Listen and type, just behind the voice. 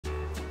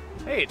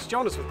Hey, it's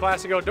Jonas with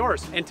Classic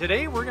Outdoors, and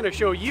today we're going to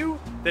show you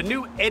the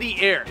new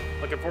Eddy-Air.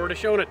 Looking forward to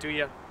showing it to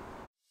you.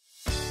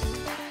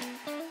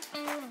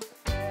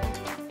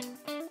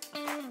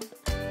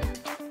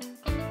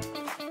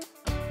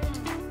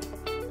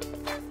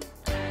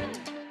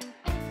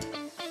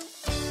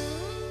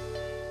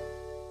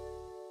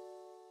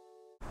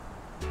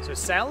 So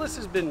Salus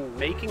has been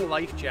making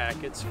life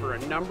jackets for a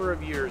number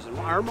of years, and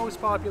our most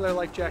popular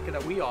life jacket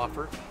that we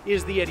offer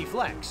is the Eddy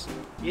Flex.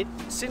 It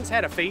since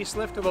had a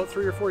facelift about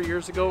 3 or 4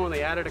 years ago when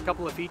they added a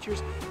couple of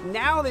features.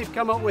 Now they've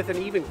come out with an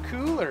even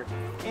cooler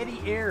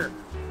Eddy-Air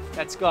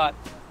that's got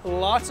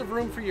lots of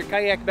room for your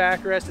kayak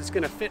backrest. It's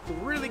going to fit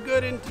really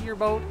good into your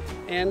boat,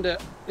 and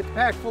it's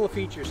packed full of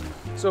features.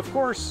 So of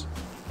course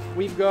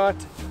we've got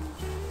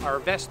our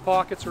vest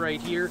pockets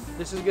right here.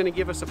 This is going to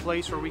give us a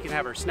place where we can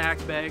have our snack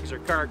bags, our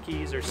car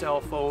keys, our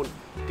cell phone,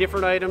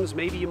 different items.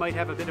 Maybe you might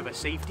have a bit of a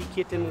safety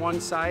kit in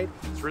one side.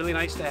 It's really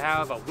nice to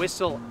have a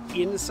whistle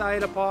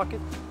inside a pocket.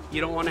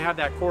 You don't want to have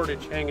that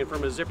cordage hanging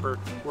from a zipper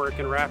where it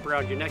can wrap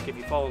around your neck if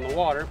you fall in the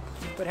water.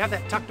 But have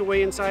that tucked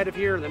away inside of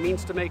here, the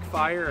means to make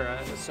fire,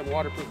 some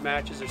waterproof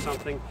matches or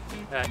something.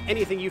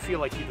 Anything you feel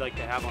like you'd like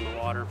to have on the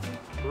water.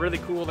 Really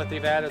cool that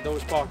they've added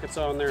those pockets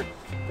on there.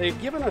 They've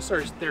given us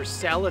their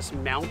Salus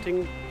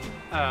mounting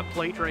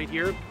plate right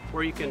here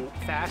where you can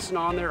fasten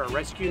on there a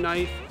rescue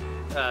knife,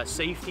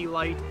 safety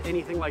light,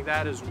 anything like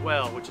that as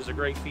well, which is a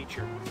great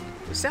feature.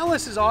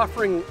 Salus is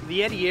offering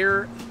the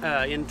Eddy-Air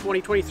in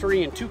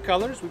 2023 in 2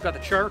 colors. We've got the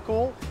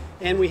charcoal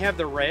and we have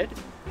the red.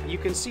 You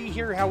can see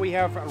here how we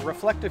have a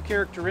reflective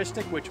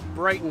characteristic which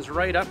brightens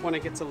right up when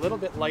it gets a little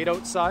bit light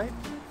outside.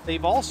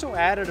 They've also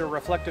added a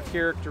reflective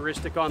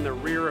characteristic on the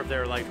rear of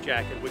their life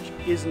jacket, which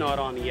is not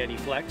on the Eddy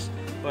Flex,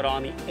 but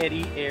on the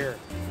Eddy-Air.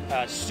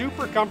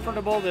 Super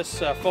comfortable. This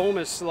foam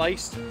is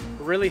sliced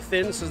really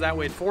thin so that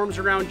way it forms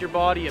around your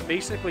body. It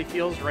basically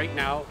feels right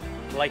now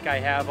like I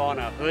have on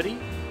a hoodie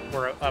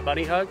or a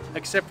bunny hug,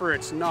 except for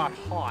it's not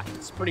hot.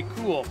 It's pretty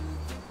cool,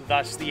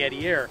 thus the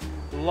Eddy-Air.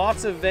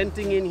 Lots of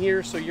venting in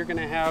here, so you're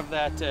gonna have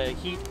that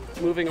heat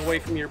moving away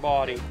from your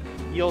body.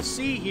 You'll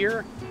see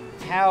here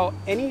how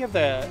any of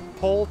the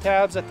pull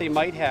tabs that they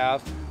might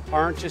have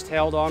aren't just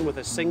held on with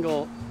a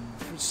single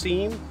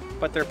seam,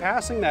 but they're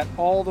passing that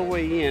all the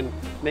way in,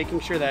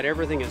 making sure that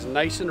everything is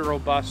nice and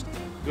robust,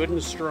 good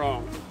and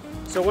strong.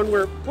 So when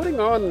we're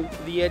putting on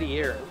the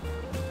Eddy-Air,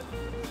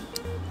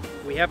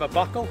 we have a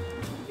buckle,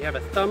 we have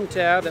a thumb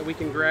tab that we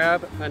can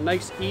grab, a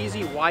nice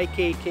easy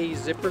YKK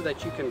zipper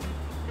that you can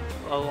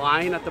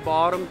align at the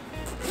bottom,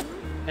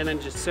 and then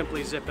just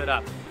simply zip it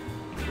up.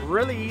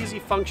 Really easy,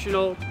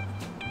 functional,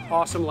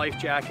 awesome life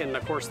jacket, and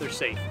of course they're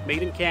safe.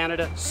 Made in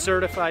Canada,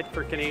 certified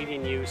for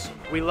Canadian use.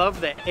 We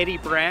love the Eddy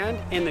brand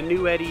and the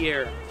new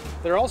Eddy-Air.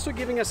 They're also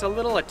giving us a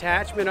little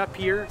attachment up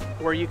here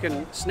where you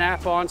can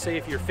snap on, say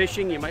if you're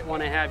fishing, you might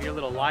want to have your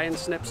little lion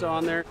snips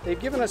on there. They've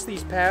given us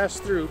these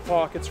pass-through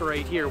pockets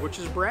right here, which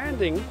is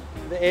branding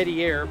the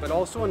Eddy-Air, but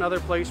also another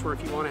place where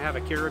if you want to have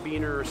a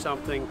carabiner or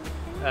something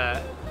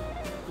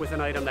with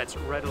an item that's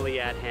readily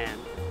at hand.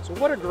 So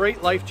what a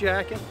great life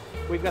jacket.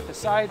 We've got the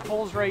side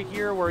pulls right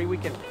here where we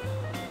can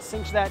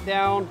cinch that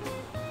down.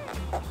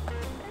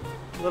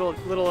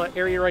 Little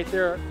area right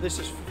there. This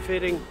is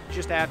fitting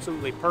just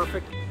absolutely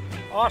perfect.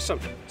 Awesome.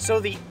 So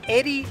the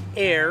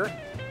Eddy-Air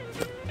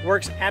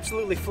works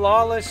absolutely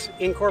flawless,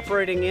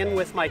 incorporating in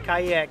with my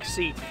kayak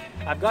seat.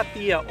 I've got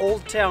the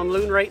Old Town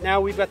Loon right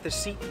now. We've got the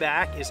seat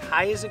back as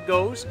high as it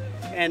goes,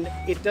 and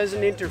it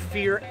doesn't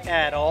interfere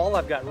at all.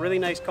 I've got really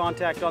nice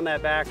contact on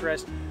that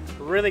backrest.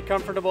 Really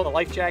comfortable. The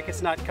life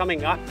jacket's not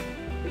coming up,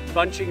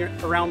 bunching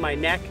around my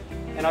neck,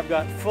 and I've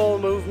got full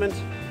movement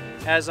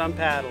as I'm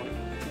paddling.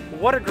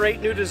 What a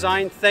great new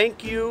design.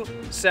 Thank you,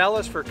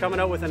 Salus, for coming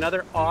out with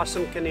another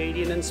awesome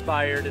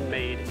Canadian-inspired and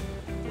made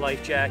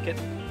life jacket.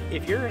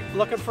 If you're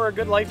looking for a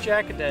good life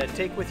jacket to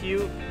take with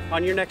you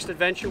on your next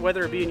adventure,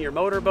 whether it be in your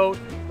motorboat,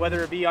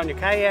 whether it be on your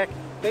kayak,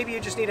 maybe you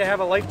just need to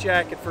have a life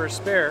jacket for a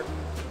spare,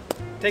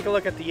 take a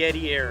look at the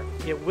Eddy-Air.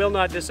 It will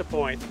not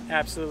disappoint.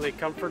 Absolutely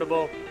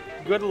comfortable,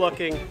 good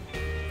looking,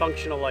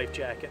 functional life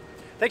jacket.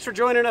 Thanks for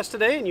joining us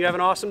today, and you have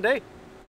an awesome day.